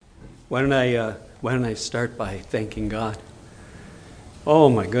Why don't I start by thanking God? Oh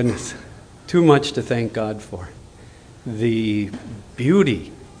my goodness, too much to thank God for. The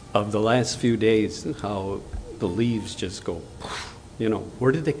beauty of the last few days, how the leaves just go,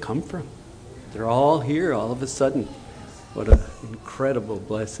 where did they come from? They're all here all of a sudden. What an incredible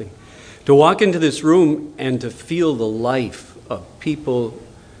blessing. To walk into this room and to feel the life of people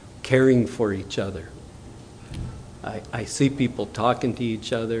caring for each other. I see people talking to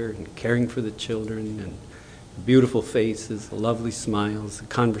each other and caring for the children, and beautiful faces, lovely smiles, the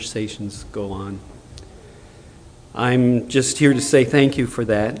conversations go on. I'm just here to say thank you for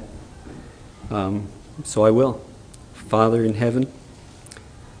that. So I will. Father in heaven,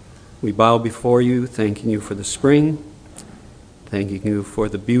 we bow before you, thanking you for the spring, thanking you for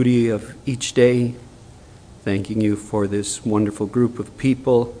the beauty of each day, thanking you for this wonderful group of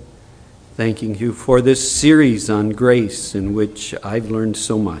people, thanking you for this series on grace in which I've learned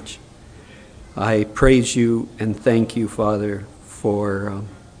so much. I praise you and thank you, Father, for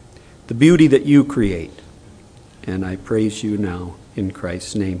the beauty that you create. And I praise you now in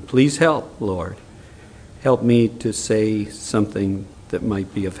Christ's name. Please help, Lord. Help me to say something that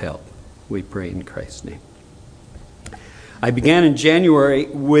might be of help. We pray in Christ's name. I began in January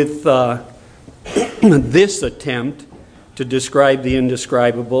with this attempt to describe the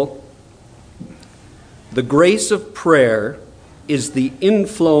indescribable. The grace of prayer is the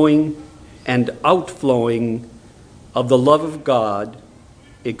inflowing and outflowing of the love of God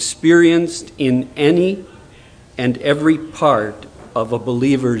experienced in any and every part of a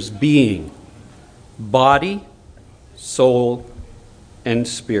believer's being, body, soul, and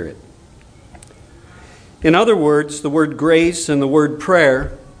spirit. In other words, the word grace and the word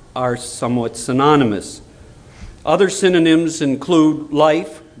prayer are somewhat synonymous. Other synonyms include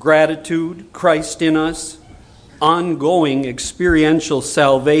life, gratitude, Christ in us, ongoing experiential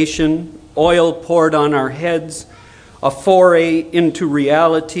salvation, oil poured on our heads, a foray into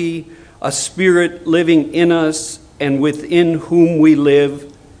reality, a spirit living in us and within whom we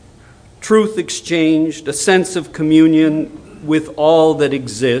live, truth exchanged, a sense of communion with all that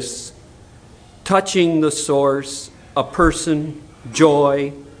exists, touching the source, a person,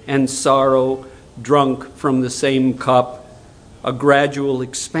 joy and sorrow drunk from the same cup, a gradual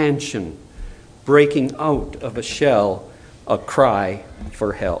expansion, breaking out of a shell, a cry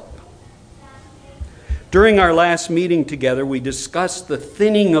for help. During our last meeting together, we discussed the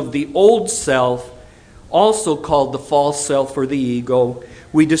thinning of the old self, also called the false self or the ego.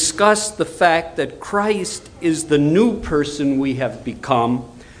 We discussed the fact that Christ is the new person we have become.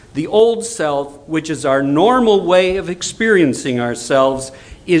 The old self, which is our normal way of experiencing ourselves,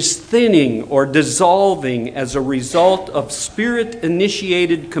 is thinning or dissolving as a result of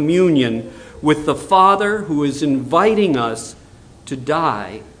Spirit-initiated communion with the Father who is inviting us to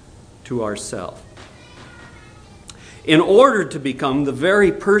die to ourselves, in order to become the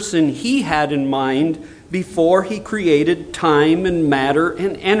very person He had in mind before He created time and matter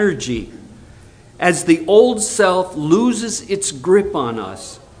and energy. As the old self loses its grip on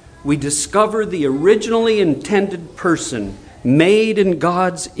us, we discover the originally intended person, made in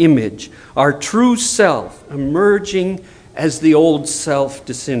God's image, our true self emerging as the old self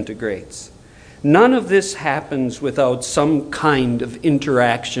disintegrates. None of this happens without some kind of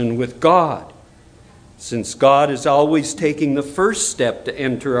interaction with God. Since God is always taking the first step to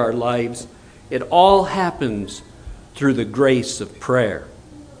enter our lives, it all happens through the grace of prayer.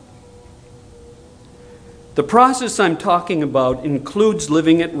 The process I'm talking about includes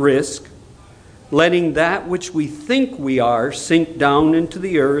living at risk, letting that which we think we are sink down into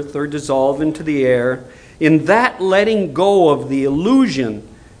the earth or dissolve into the air. In that letting go of the illusion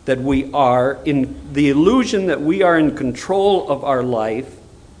that we are in control of our life,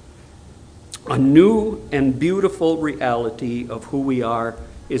 a new and beautiful reality of who we are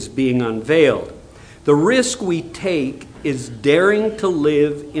is being unveiled. The risk we take is daring to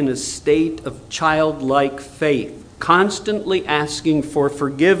live in a state of childlike faith, constantly asking for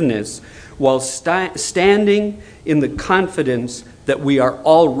forgiveness while standing in the confidence that we are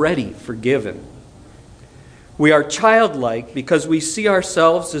already forgiven. We are childlike because we see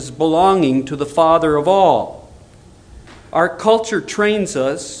ourselves as belonging to the Father of all. Our culture trains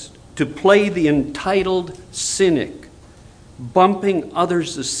us to play the entitled cynic, bumping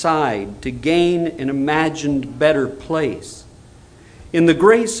others aside to gain an imagined better place. In the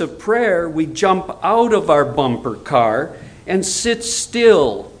grace of prayer, we jump out of our bumper car and sit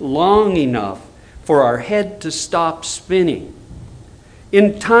still long enough for our head to stop spinning.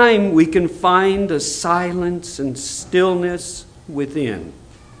 In time, we can find a silence and stillness within.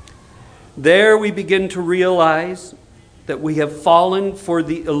 There we begin to realize that we have fallen for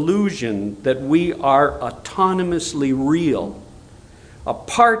the illusion that we are autonomously real,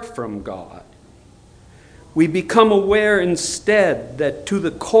 apart from God. We become aware instead that to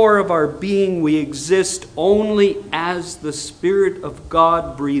the core of our being we exist only as the Spirit of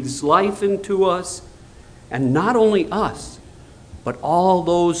God breathes life into us, and not only us, but all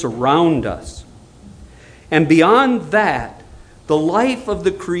those around us. And beyond that, the life of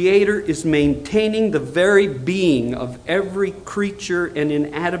the Creator is maintaining the very being of every creature and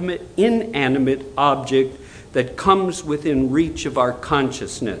inanimate object that comes within reach of our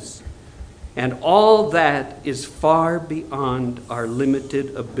consciousness. And all that is far beyond our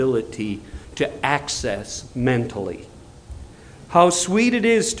limited ability to access mentally. How sweet it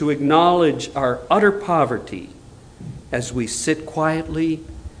is to acknowledge our utter poverty as we sit quietly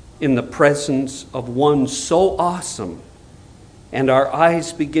in the presence of one so awesome, and our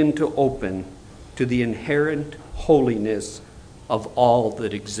eyes begin to open to the inherent holiness of all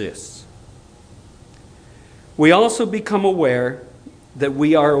that exists. We also become aware that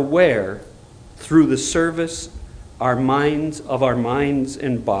we are aware through the service of our minds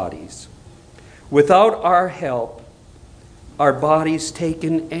and bodies. Without our help, our bodies take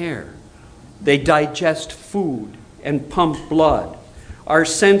in air. They digest food and pump blood. Our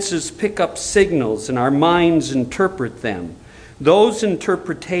senses pick up signals and our minds interpret them. Those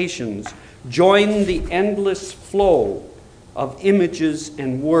interpretations join the endless flow of images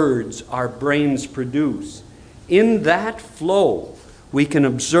and words our brains produce. In that flow, we can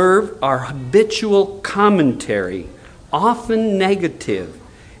observe our habitual commentary, often negative,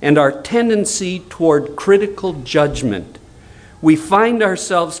 and our tendency toward critical judgment. We find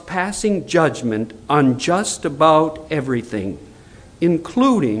ourselves passing judgment on just about everything,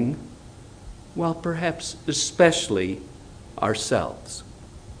 including, well, perhaps especially ourselves.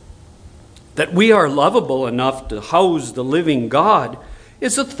 That we are lovable enough to house the living God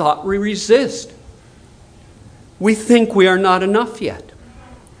is a thought we resist. We think we are not enough yet.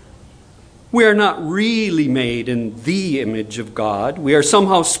 We are not really made in the image of God. We are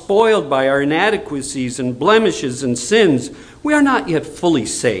somehow spoiled by our inadequacies and blemishes and sins. We are not yet fully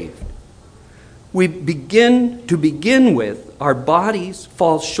saved. To begin with, our bodies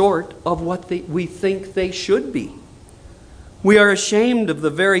fall short of what we think they should be. We are ashamed of the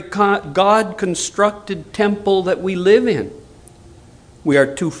very God-constructed temple that we live in. We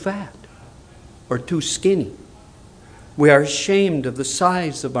are too fat or too skinny. We are ashamed of the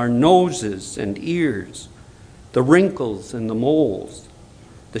size of our noses and ears, the wrinkles and the moles,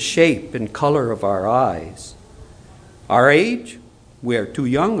 the shape and color of our eyes. Our age, we are too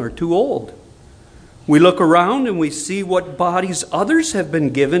young or too old. We look around and we see what bodies others have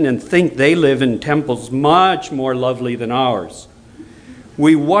been given and think they live in temples much more lovely than ours.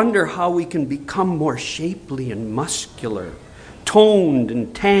 We wonder how we can become more shapely and muscular, toned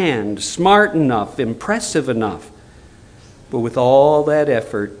and tanned, smart enough, impressive enough. But with all that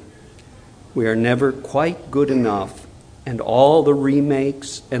effort, we are never quite good enough, and all the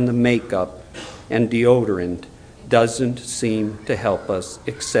remakes and the makeup and deodorant doesn't seem to help us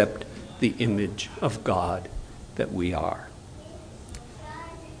accept the image of God that we are.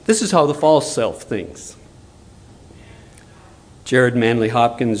 This is how the false self thinks. Jared Manley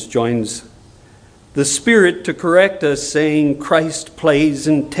Hopkins joins the Spirit to correct us, saying, Christ plays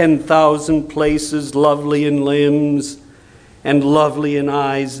in 10,000 places, lovely in limbs and lovely in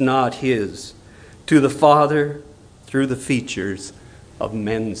eyes not his, to the Father through the features of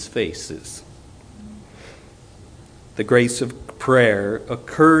men's faces. The grace of prayer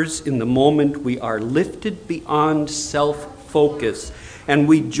occurs in the moment we are lifted beyond self-focus and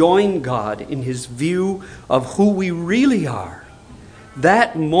we join God in his view of who we really are.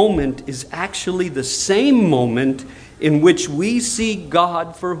 That moment is actually the same moment in which we see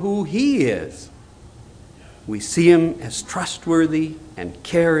God for who he is. We see him as trustworthy and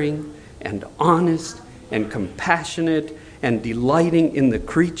caring and honest and compassionate and delighting in the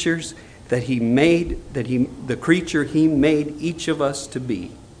creatures that the creature he made each of us to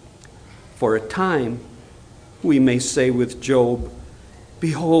be. For a time, we may say with Job,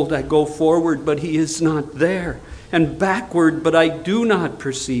 Behold, I go forward, but he is not there, and backward, but I do not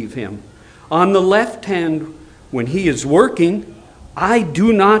perceive him. On the left hand, when he is working, I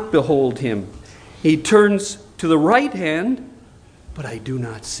do not behold him. He turns to the right hand, but I do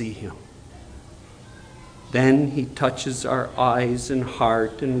not see him. Then he touches our eyes and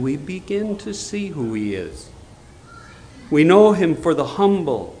heart, and we begin to see who he is. We know him for the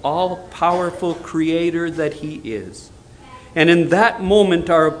humble, all-powerful creator that he is. And in that moment,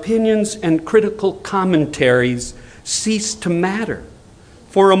 our opinions and critical commentaries cease to matter.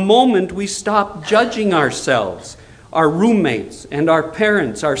 For a moment, we stop judging ourselves, our roommates and our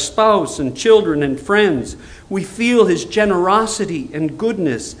parents, our spouse and children and friends. We feel his generosity and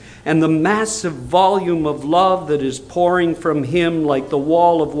goodness and the massive volume of love that is pouring from him like the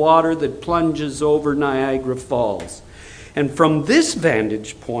wall of water that plunges over Niagara Falls. And from this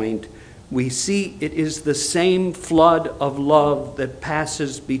vantage point, we see it is the same flood of love that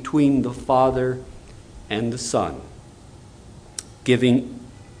passes between the Father and the Son. Giving,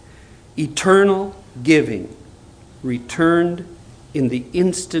 eternal giving, returned in the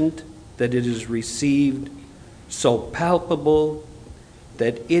instant that it is received, so palpable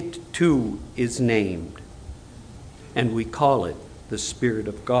that it too is named. And we call it the Spirit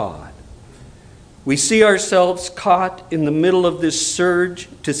of God. We see ourselves caught in the middle of this surge.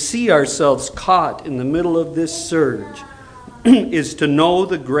 To see ourselves caught in the middle of this surge is to know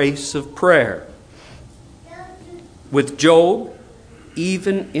the grace of prayer. With Job,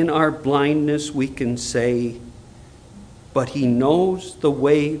 even in our blindness, we can say, "But he knows the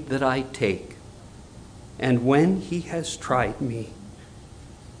way that I take, and when he has tried me,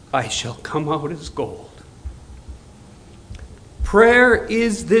 I shall come out as gold." Prayer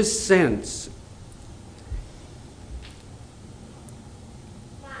is this sense.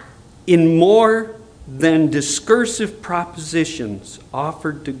 In more than discursive propositions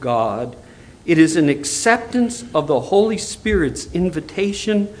offered to God, it is an acceptance of the Holy Spirit's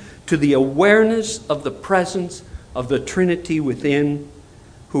invitation to the awareness of the presence of the Trinity within,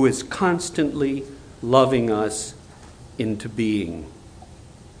 who is constantly loving us into being.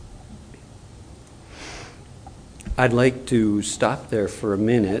 I'd like to stop there for a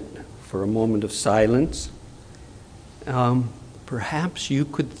minute, for a moment of silence. Perhaps you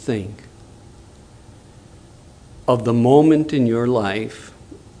could think of the moment in your life,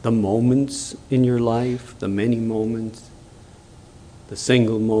 the moments in your life, the many moments, the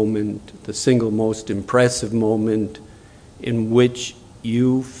single moment, the single most impressive moment in which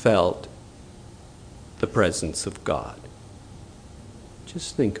you felt the presence of God.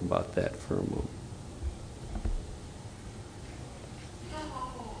 Just think about that for a moment.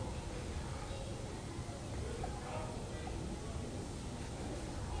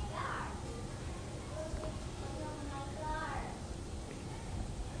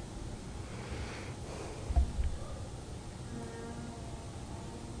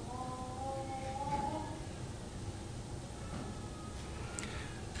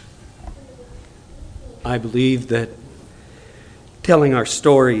 I believe that telling our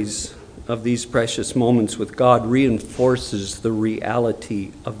stories of these precious moments with God reinforces the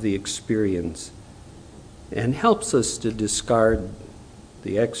reality of the experience and helps us to discard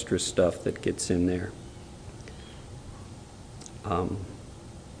the extra stuff that gets in there.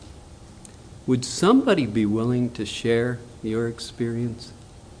 Would somebody be willing to share your experience?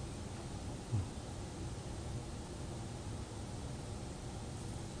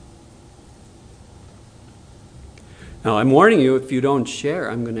 Now, I'm warning you, if you don't share,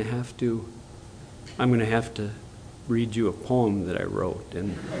 I'm going to have to read you a poem that I wrote.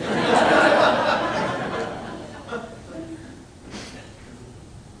 And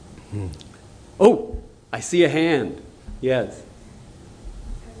oh, I see a hand. Yes.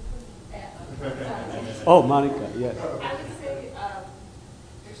 Oh, Monica, yes. I would say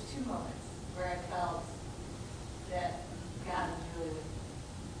there's two moments where I felt that God was really with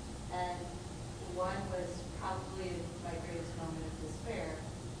me. And one was probably my greatest moment of despair,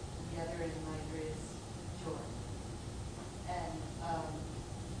 the other is my greatest joy. And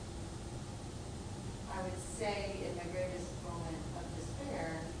I would say in my greatest moment of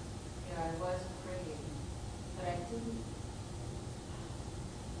despair, I was praying, but I didn't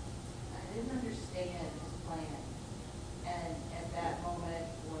understand his plan. And at that moment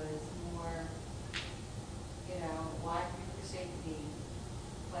was more, why have you forsaken me?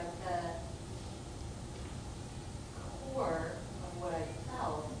 But the core of what I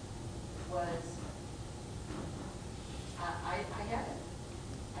felt was, I have it.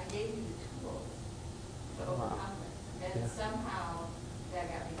 I gave you the tools to overcome this. And somehow that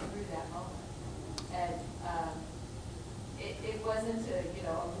got me through that moment. And it wasn't a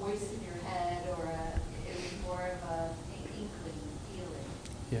voice in your head or it was more of an inkling feeling.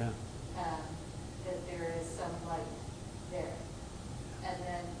 Yeah. That there is some light there. And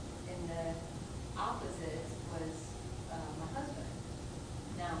then in the opposite was my husband.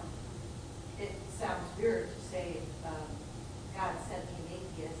 Now, it sounds weird to say God sent me an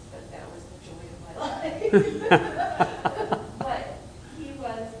atheist, but that was the joy of my life. But he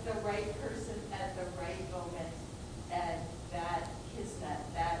was the right person at the right moment, and that kismet,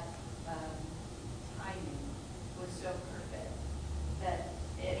 that timing was so perfect that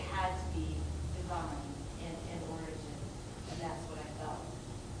it had to be divine in order to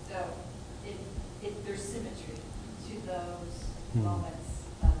moments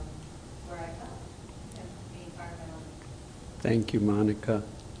where I felt him being part of my life. Thank you, Monica.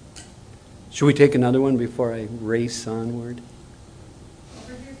 Should we take another one before I race onward?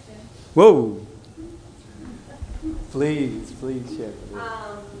 Over here, Jim. Whoa! Please share.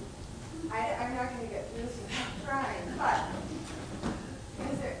 I'm not going to get through this without crying, but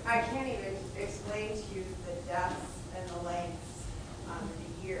because I can't even explain to you the depths and the lengths of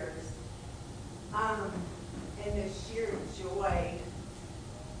the years and the sheer joy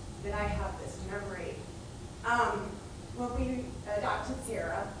that I have this memory. When we adopted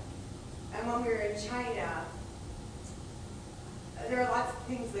Sarah and when we were in China, there are lots of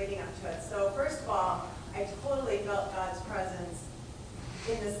things leading up to it. So first of all, I totally felt God's presence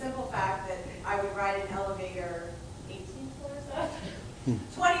in the simple fact that I would ride an elevator 18 floors up,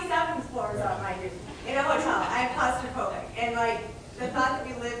 27 floors up, mind you, in a hotel. I'm claustrophobic. And like the thought that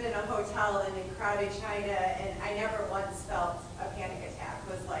we lived in a hotel in crowded China and I never once felt a panic attack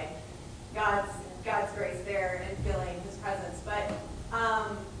was like God's grace there and feeling his presence. But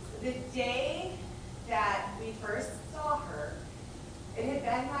the day that we first saw her, it had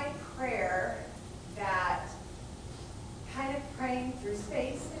been my prayer that kind of praying through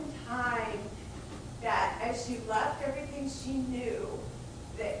space and time, that as she left everything she knew,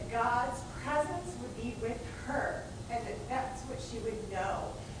 that God's presence would be with her, and that that's what she would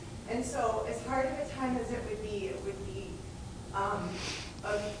know. And so as hard of a time as it would be,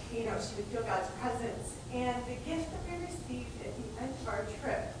 she would feel God's presence. And the gift that we received at the end of our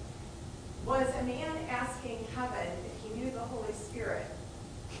trip was a man asking heaven if he knew the Holy Spirit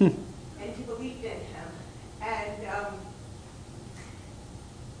and if he believed in him. And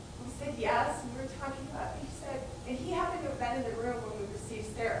we said yes, and we were talking about it. He said, and he happened to have been in the room when we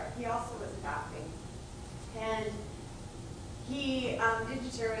received Sarah. He also was adopting. And he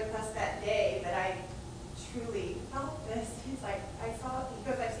didn't share with us that day that I truly felt this. He's like, he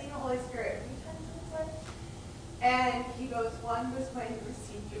goes, I've seen the Holy Spirit 3 times in his life. And he goes, one was when you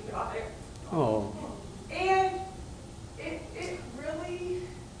received your daughter. Oh. And it really,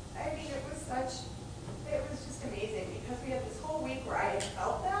 it was just amazing because we had this whole week where I had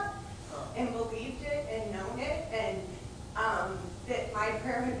felt that and believed it and known it, and that my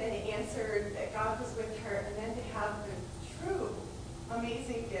prayer had been answered, that God was with her, and then to have the true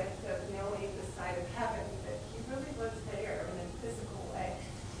amazing gift of knowing the side of heaven, that he really was there in a physical way,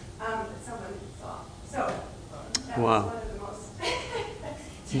 that someone saw. So that was one of the most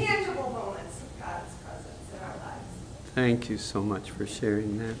tangible moments of God's presence in our lives. Thank you so much for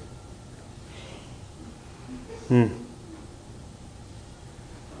sharing that.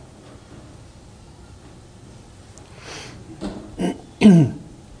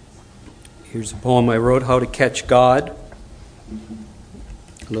 Here's a poem I wrote, How to Catch God.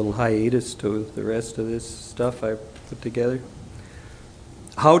 A little hiatus to the rest of this stuff I put together.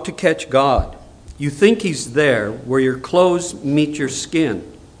 How to catch God. You think he's there where your clothes meet your skin.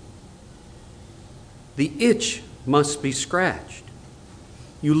 The itch must be scratched.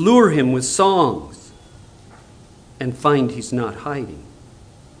 You lure him with songs and find he's not hiding.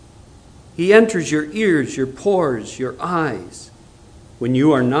 He enters your ears, your pores, your eyes when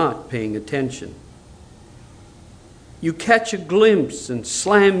you are not paying attention. You catch a glimpse and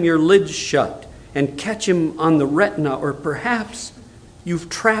slam your lids shut and catch him on the retina, or perhaps you've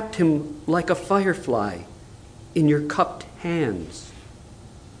trapped him like a firefly in your cupped hands.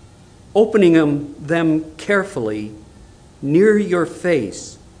 Opening them carefully near your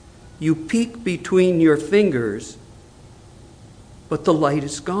face, you peek between your fingers, but the light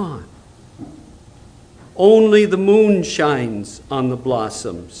is gone. Only the moon shines on the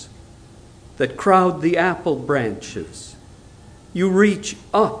blossoms that crowd the apple branches. You reach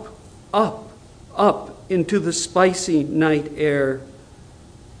up, up, up into the spicy night air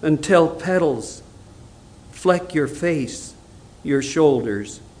until petals fleck your face, your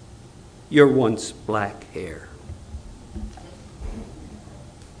shoulders, your once black hair.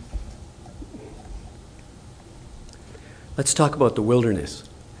 Let's talk about the wilderness.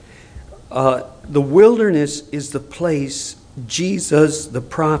 The wilderness is the place Jesus, the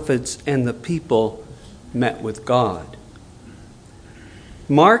prophets, and the people met with God.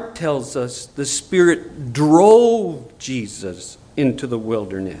 Mark tells us the Spirit drove Jesus into the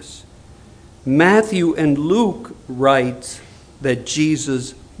wilderness. Matthew and Luke write that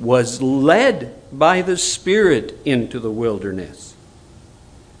Jesus was led by the Spirit into the wilderness.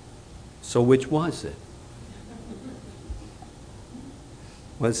 So which was it?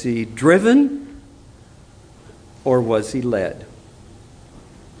 Was he driven or was he led?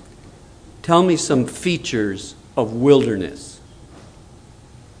 Tell me some features of wilderness.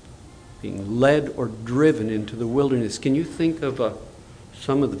 being led or driven into the wilderness. Can you think of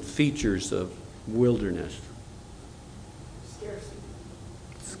some of the features of wilderness?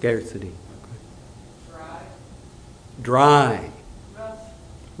 Scarcity. Dry.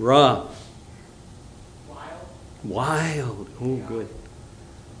 Rough. Wild. Oh, good.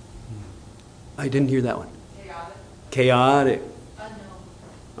 I didn't hear that one. Chaotic.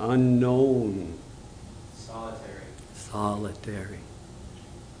 Unknown. Solitary.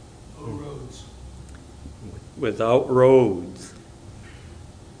 No roads. Without roads.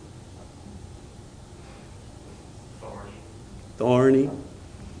 Thorny.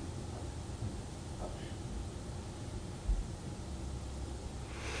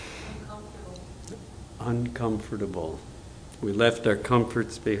 Uncomfortable. We left our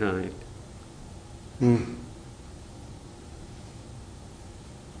comforts behind.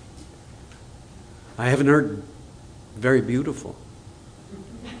 I haven't heard very beautiful.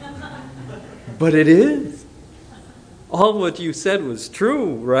 But it is. All what you said was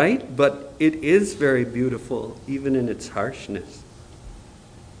true, right? But it is very beautiful, even in its harshness.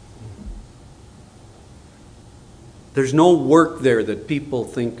 There's no work there that people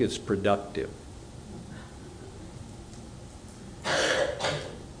think is productive.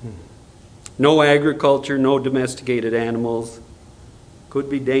 No agriculture, no domesticated animals. Could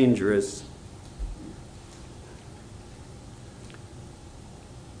be dangerous.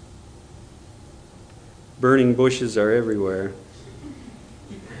 Burning bushes are everywhere.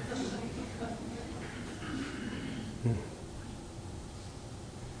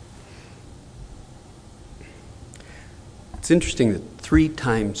 It's interesting that 3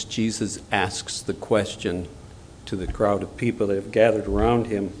 times Jesus asks the question to the crowd of people that have gathered around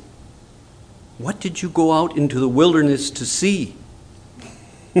him, "What did you go out into the wilderness to see?"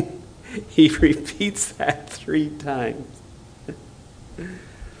 He repeats that 3 times.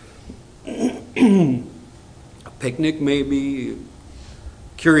 A picnic maybe,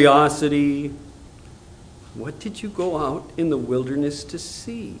 curiosity. What did you go out in the wilderness to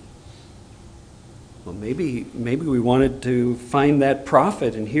see? Well, maybe we wanted to find that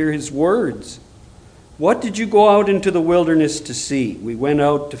prophet and hear his words. What did you go out into the wilderness to see? We went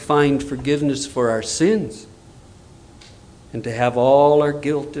out to find forgiveness for our sins and to have all our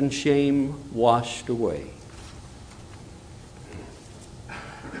guilt and shame washed away.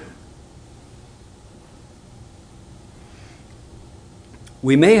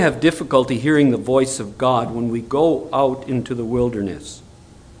 We may have difficulty hearing the voice of God when we go out into the wilderness.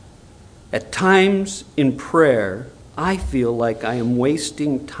 At times in prayer, I feel like I am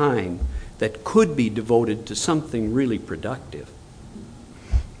wasting time that could be devoted to something really productive.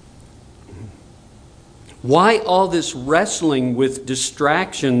 Why all this wrestling with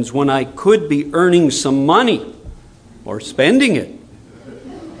distractions when I could be earning some money or spending it?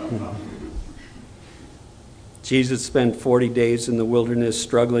 Jesus spent 40 days in the wilderness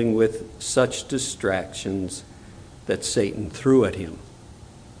struggling with such distractions that Satan threw at him.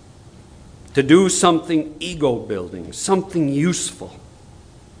 To do something ego-building, something useful.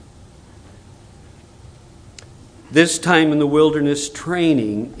 This time in the wilderness,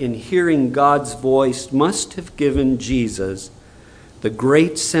 training in hearing God's voice must have given Jesus the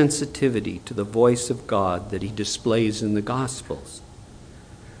great sensitivity to the voice of God that he displays in the Gospels.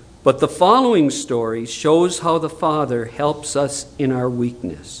 But the following story shows how the Father helps us in our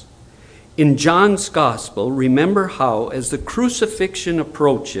weakness. In John's Gospel, remember how, as the crucifixion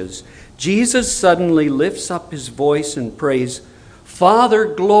approaches, Jesus suddenly lifts up his voice and prays, "Father,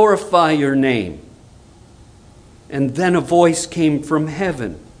 glorify your name." And then a voice came from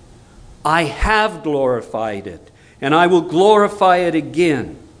heaven, "I have glorified it, and I will glorify it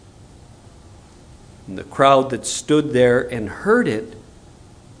again." And the crowd that stood there and heard it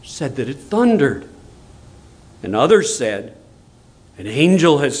said that it thundered. And others said, "An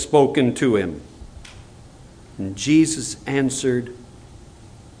angel has spoken to him." And Jesus answered,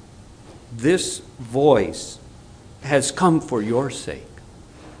 "This voice has come for your sake,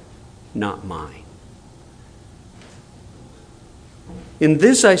 not mine." In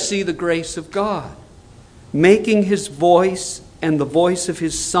this I see the grace of God, making his voice and the voice of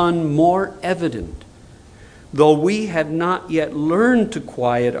his Son more evident, though we have not yet learned to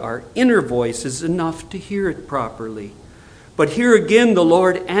quiet our inner voices enough to hear it properly. But here again the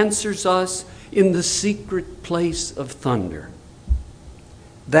Lord answers us in the secret place of thunder.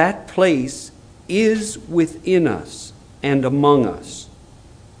 That place is within us and among us.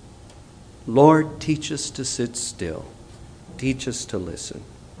 Lord, teach us to sit still. Teach us to listen.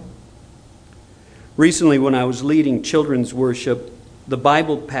 Recently, when I was leading children's worship, the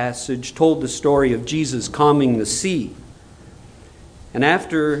Bible passage told the story of Jesus calming the sea. And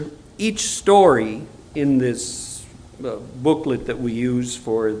after each story in this booklet that we use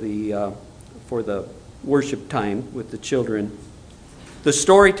for the worship time with the children, the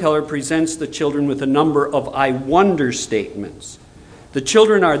storyteller presents the children with a number of I wonder statements. The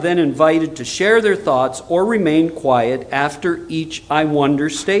children are then invited to share their thoughts or remain quiet after each I wonder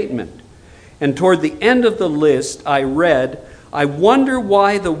statement. And toward the end of the list, I read, I wonder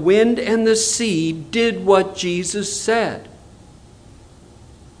why the wind and the sea did what Jesus said.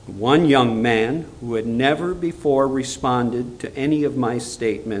 One young man who had never before responded to any of my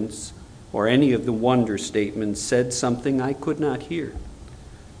statements or any of the wonder statements said something I could not hear.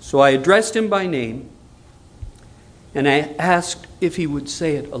 So I addressed him by name and I asked if he would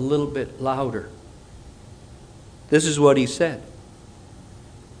say it a little bit louder. This is what he said.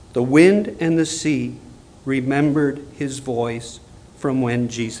 The wind and the sea remembered his voice from when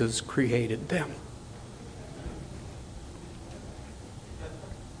Jesus created them.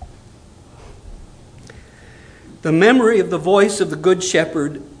 The memory of the voice of the Good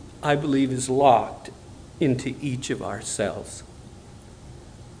Shepherd, I believe, is locked into each of ourselves.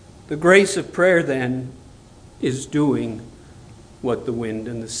 The grace of prayer, then, is doing what the wind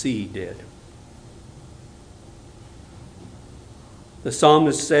and the sea did. The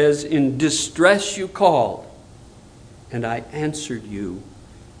psalmist says, in distress you called, and I answered you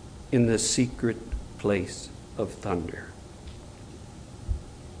in the secret place of thunder.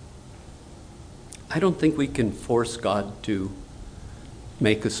 I don't think we can force God to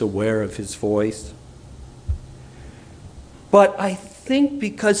make us aware of his voice. But I think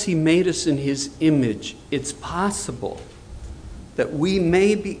because he made us in his image, it's possible that we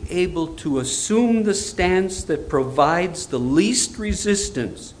may be able to assume the stance that provides the least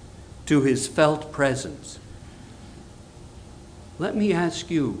resistance to his felt presence. Let me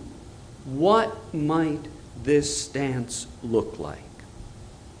ask you, what might this stance look like?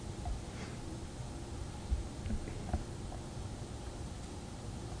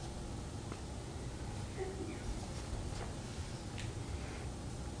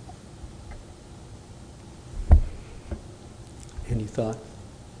 Any thought?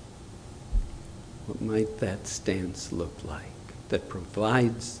 What might that stance look like that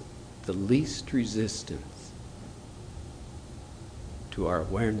provides the least resistance to our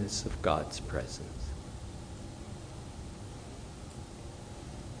awareness of God's presence?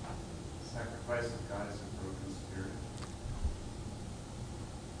 Sacrifice of God is a broken spirit.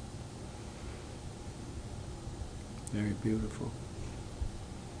 Very beautiful.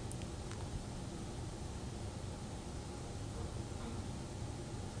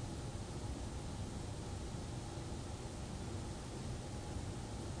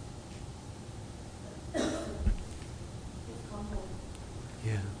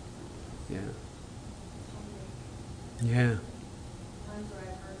 Yeah. Times where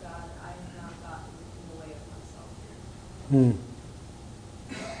I've heard God, I have not gotten in the way of myself.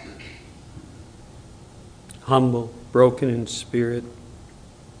 Humble, broken in spirit.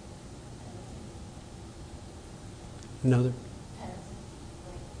 Another? Penitent,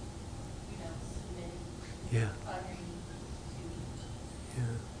 like, submitting Yeah. underneath Yeah.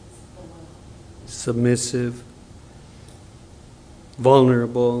 to the will. Submissive,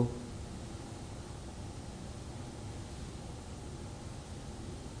 vulnerable,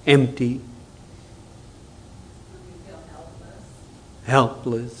 empty, You feel helpless.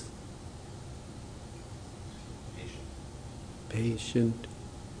 helpless, Patient. patient,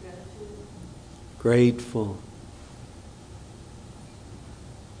 Gratitude. grateful.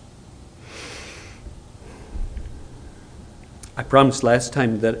 I promised last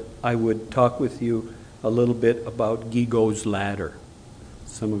time that I would talk with you a little bit about Gigo's ladder.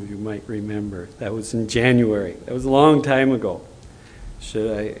 Some of you might remember. That was in January. That was a long time ago.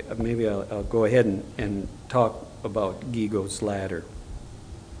 Maybe I'll go ahead and talk about Gigo's ladder.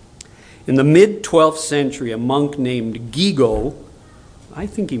 In the mid-12th century, a monk named Gigo, I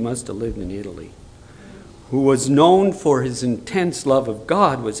think he must have lived in Italy, who was known for his intense love of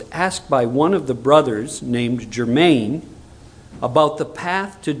God, was asked by one of the brothers named Germain about the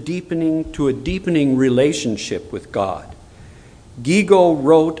path to a deepening relationship with God. Gigo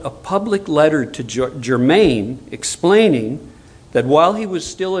wrote a public letter to Germain explaining that while he was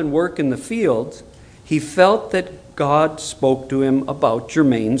still in work in the fields, he felt that God spoke to him about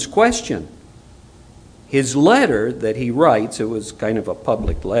Germain's question. His letter that he writes, it was kind of a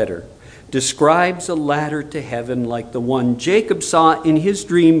public letter, describes a ladder to heaven like the one Jacob saw in his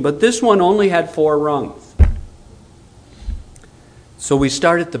dream, but this one only had 4 rungs. So we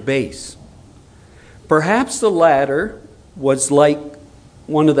start at the base. Perhaps the ladder was like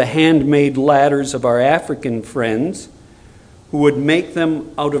one of the handmade ladders of our African friends, who would make them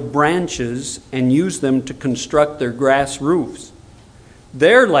out of branches and use them to construct their grass roofs.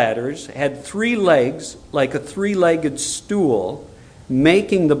 Their ladders had 3 legs like a 3-legged stool,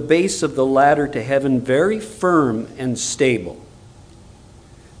 making the base of the ladder to heaven very firm and stable.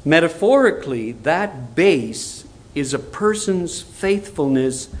 Metaphorically, that base is a person's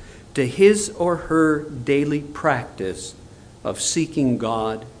faithfulness to his or her daily practice of seeking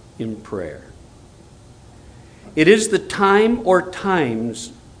God in prayer. It is the time or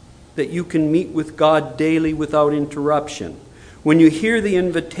times that you can meet with God daily without interruption. When you hear the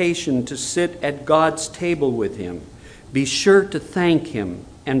invitation to sit at God's table with Him, be sure to thank Him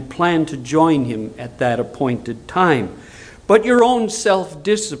and plan to join Him at that appointed time. But your own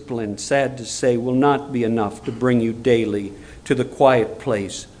self-discipline, sad to say, will not be enough to bring you daily to the quiet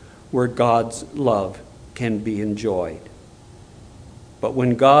place where God's love can be enjoyed. But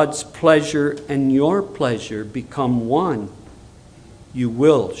when God's pleasure and your pleasure become one, you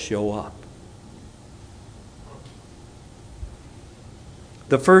will show up.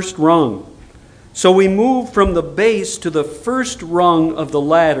 The first rung. So we move from the base to the first rung of the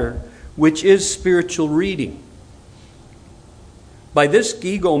ladder, which is spiritual reading. By this,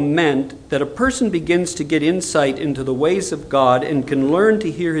 Gigo meant that a person begins to get insight into the ways of God and can learn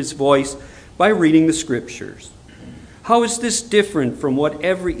to hear His voice by reading the Scriptures. How is this different from what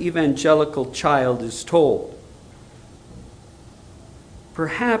every evangelical child is told?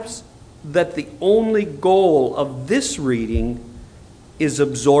 Perhaps that the only goal of this reading is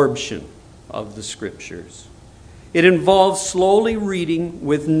absorption of the Scriptures. It involves slowly reading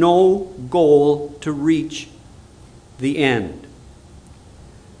with no goal to reach the end.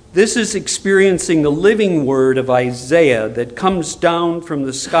 This is experiencing the living word of Isaiah that comes down from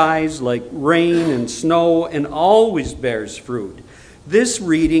the skies like rain and snow and always bears fruit. This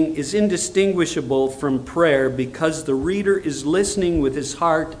reading is indistinguishable from prayer because the reader is listening with his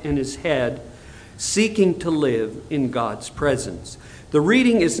heart and his head, seeking to live in God's presence. The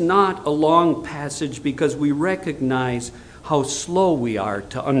reading is not a long passage because we recognize how slow we are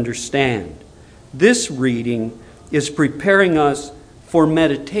to understand. This reading is preparing us for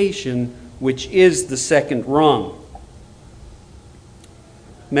meditation, which is the second rung.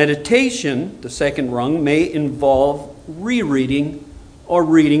 Meditation, the second rung, may involve rereading or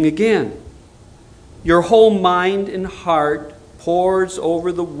reading again. Your whole mind and heart pores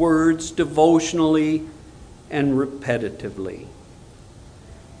over the words devotionally and repetitively.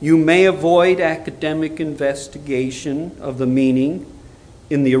 You may avoid academic investigation of the meaning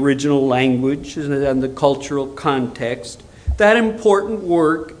in the original language and the cultural context. That important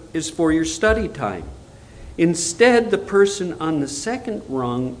work is for your study time. Instead, the person on the second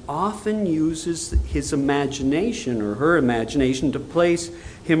rung often uses his imagination or her imagination to place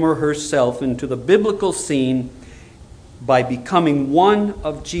him or herself into the biblical scene by becoming one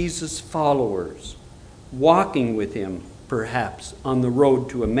of Jesus' followers, walking with him, perhaps, on the road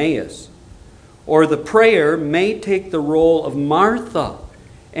to Emmaus. Or the prayer may take the role of Martha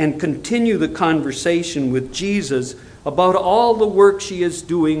and continue the conversation with Jesus about all the work she is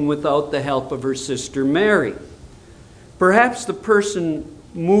doing without the help of her sister Mary. Perhaps the person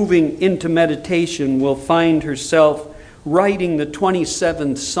moving into meditation will find herself writing the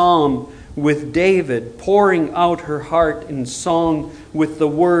 27th Psalm with David, pouring out her heart in song with the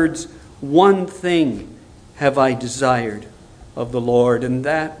words, "One thing have I desired of the Lord, and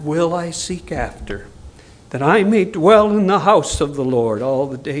that will I seek after, that I may dwell in the house of the Lord all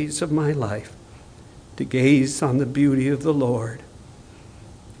the days of my life, to gaze on the beauty of the Lord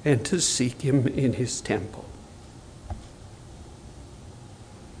and to seek Him in His temple."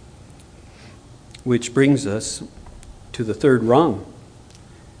 Which brings us to the third rung.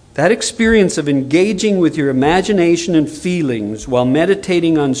 That experience of engaging with your imagination and feelings while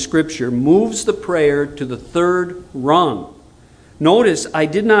meditating on Scripture moves the prayer to the third rung. Notice, I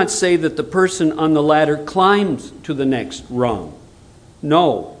did not say that the person on the ladder climbs to the next rung.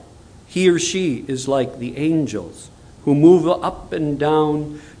 No, he or she is like the angels who move up and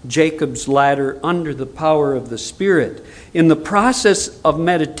down Jacob's ladder under the power of the Spirit. In the process of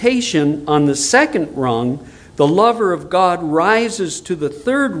meditation on the second rung, the lover of God rises to the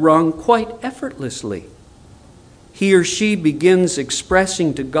third rung quite effortlessly. He or she begins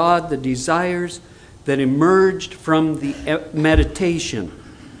expressing to God the desires that emerged from the meditation.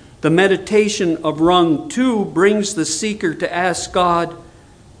 The meditation of rung 2 brings the seeker to ask God,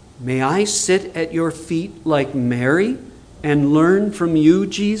 "May I sit at your feet like Mary and learn from you,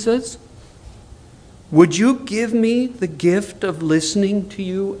 Jesus? Would you give me the gift of listening to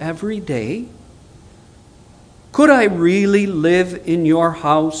you every day? Could I really live in your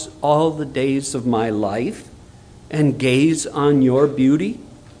house all the days of my life, and gaze on your beauty?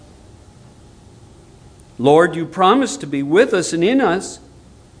 Lord, you promised to be with us and in us.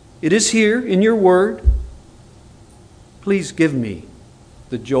 It is here in your word. Please give me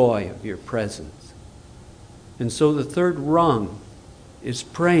the joy of your presence. And so the third rung is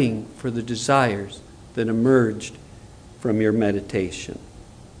praying for the desires that emerged from your meditation.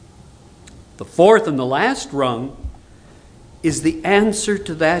 The fourth and the last rung is the answer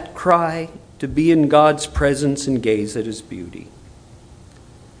to that cry to be in God's presence and gaze at his beauty.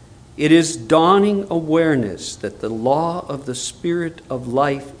 It is dawning awareness that the law of the Spirit of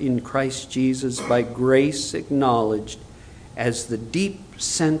life in Christ Jesus, by grace acknowledged as the deep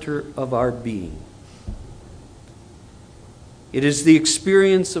center of our being. It is the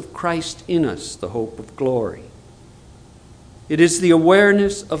experience of Christ in us, the hope of glory. It is the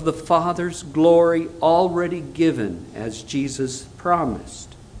awareness of the Father's glory already given as Jesus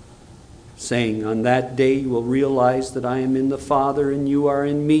promised, saying, on that day you will realize that I am in the Father and you are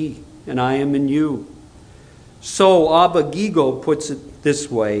in me and I am in you. So Abba Gigo puts it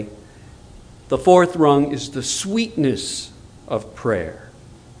this way: the fourth rung is the sweetness of prayer.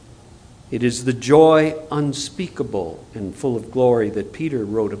 It is the joy unspeakable and full of glory that Peter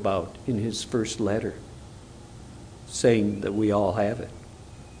wrote about in his first letter, saying that we all have it.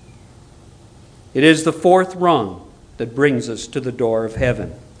 It is the fourth rung that brings us to the door of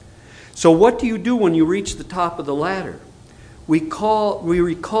heaven. So what do you do when you reach the top of the ladder? We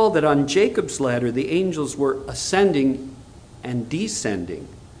recall that on Jacob's ladder, the angels were ascending and descending.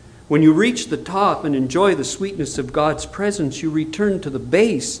 When you reach the top and enjoy the sweetness of God's presence, you return to the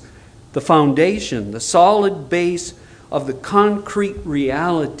base, the foundation, the solid base of the concrete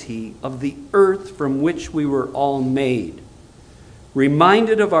reality of the earth from which we were all made.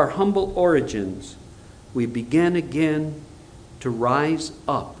 Reminded of our humble origins, we begin again to rise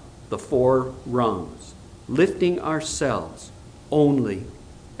up the four rungs, lifting ourselves only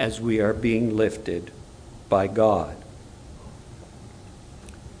as we are being lifted by God.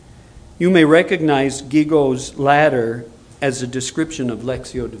 You may recognize Gigo's ladder as a description of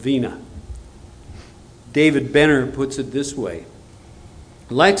Lectio Divina. David Benner puts it this way: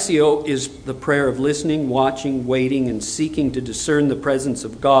 Lectio is the prayer of listening, watching, waiting, and seeking to discern the presence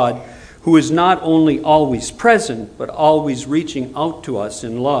of God, who is not only always present, but always reaching out to us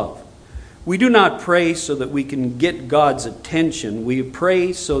in love. We do not pray so that we can get God's attention. We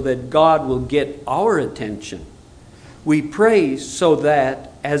pray so that God will get our attention. We pray so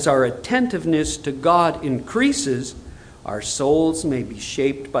that as our attentiveness to God increases, our souls may be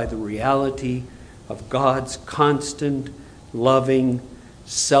shaped by the reality of God's constant, loving,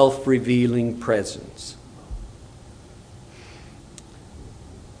 self-revealing presence.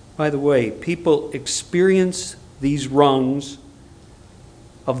 By the way, people experience these rungs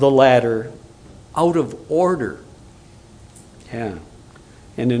of the ladder out of order. Yeah.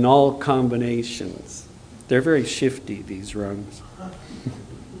 And in all combinations. They're very shifty, these rungs.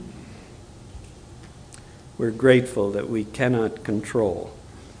 We're grateful that we cannot control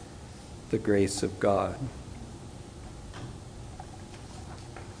the grace of God.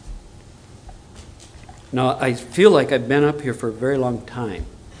 Now, I feel like I've been up here for a very long time.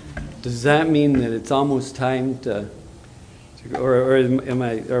 Does that mean that it's almost time to or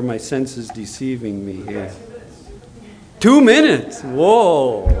are my senses deceiving me here? 2 minutes.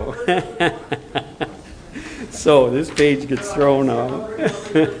 Whoa. So this page gets thrown out.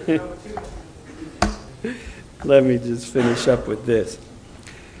 Let me just finish up with this.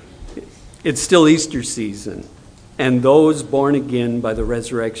 It's still Easter season, and those born again by the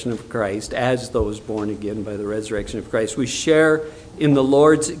resurrection of Christ, as those born again by the resurrection of Christ, we share in the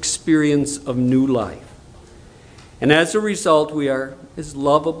Lord's experience of new life. And as a result, we are as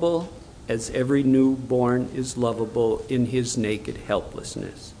lovable as every newborn is lovable in his naked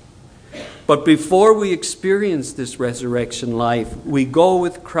helplessness. But before we experience this resurrection life, we go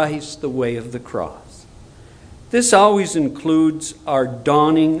with Christ the way of the cross. This always includes our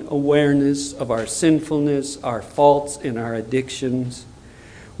dawning awareness of our sinfulness, our faults, and our addictions.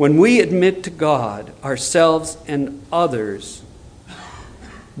 When we admit to God, ourselves, and others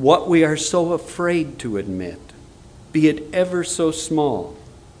what we are so afraid to admit, be it ever so small,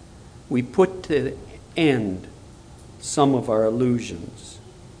 we put to end some of our illusions.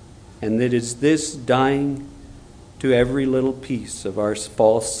 And it is this dying to every little piece of our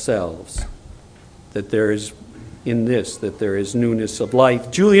false selves that there is newness of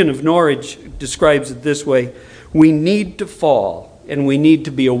life. Julian of Norwich describes it this way: we need to fall, and we need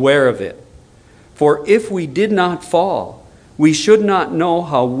to be aware of it. For if we did not fall, we should not know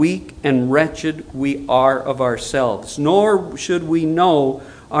how weak and wretched we are of ourselves, nor should we know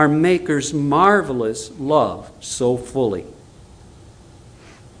our Maker's marvelous love so fully.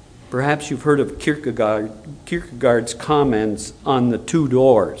 Perhaps you've heard of Kierkegaard's comments on the two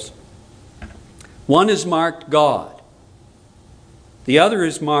doors. One is marked God. The other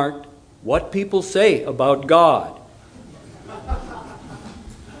is marked what people say about God.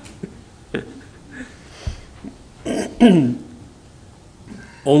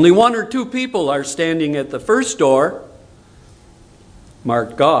 Only one or two people are standing at the first door,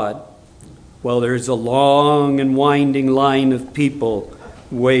 marked God, while there's a long and winding line of people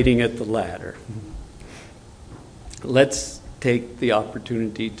waiting at the ladder. Let's take the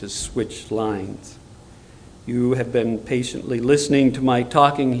opportunity to switch lines. You have been patiently listening to my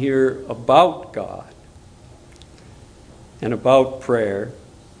talking here about God and about prayer,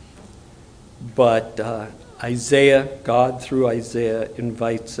 but God through Isaiah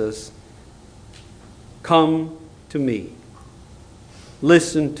invites us, come to me,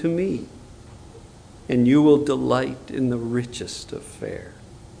 listen to me, and you will delight in the richest of fare.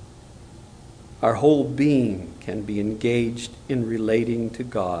 Our whole being can be engaged in relating to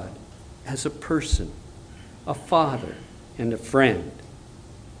God as a person, a father, and a friend.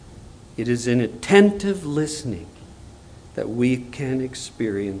 It is in attentive listening that we can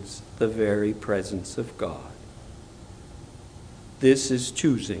experience the very presence of God. This is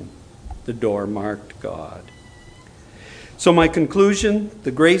choosing the door marked God. So my conclusion,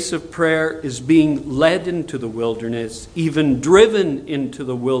 the grace of prayer is being led into the wilderness, even driven into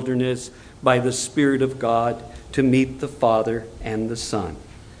the wilderness by the Spirit of God to meet the Father and the Son.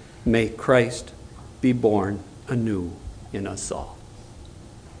 May Christ be born anew in us all.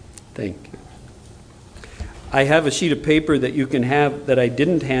 Thank you. I have a sheet of paper that you can have that I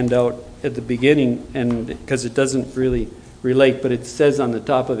didn't hand out at the beginning, and because it doesn't really relate, but it says on the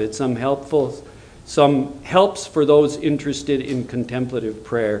top of it some helps for those interested in contemplative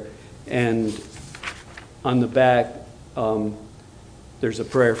prayer. And on the back, there's a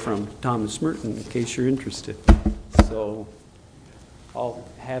prayer from Thomas Merton, in case you're interested. So I'll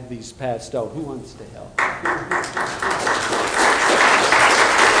have these passed out. Who wants to help?